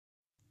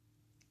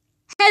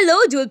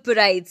Hello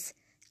जोधपुराइट्स,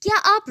 क्या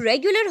आप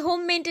regular home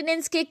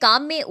maintenance के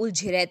काम में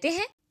उलझे रहते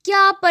हैं? क्या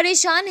आप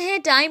परेशान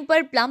हैं टाइम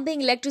पर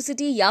प्लम्बिंग,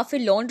 इलेक्ट्रिसिटी या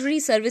फिर लॉन्ड्री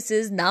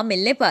सर्विसेज ना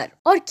मिलने पर?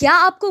 और क्या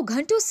आपको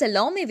घंटों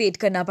सैलून में वेट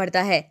करना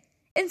पड़ता है?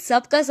 इन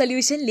सब का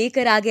सलूशन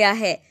लेकर आ गया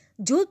है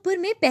जोधपुर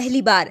में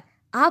पहली बार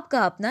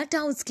आपका अपना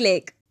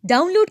टाउनस्क्लिक।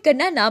 डाउनलोड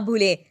करना ना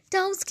भूलें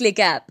टाउनस्क्लिक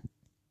ऐप।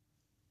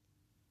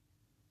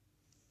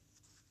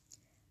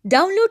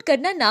 डाउनलोड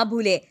करना ना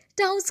भूलें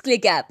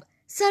टाउनस्क्लिक app.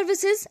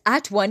 Services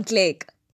at one click.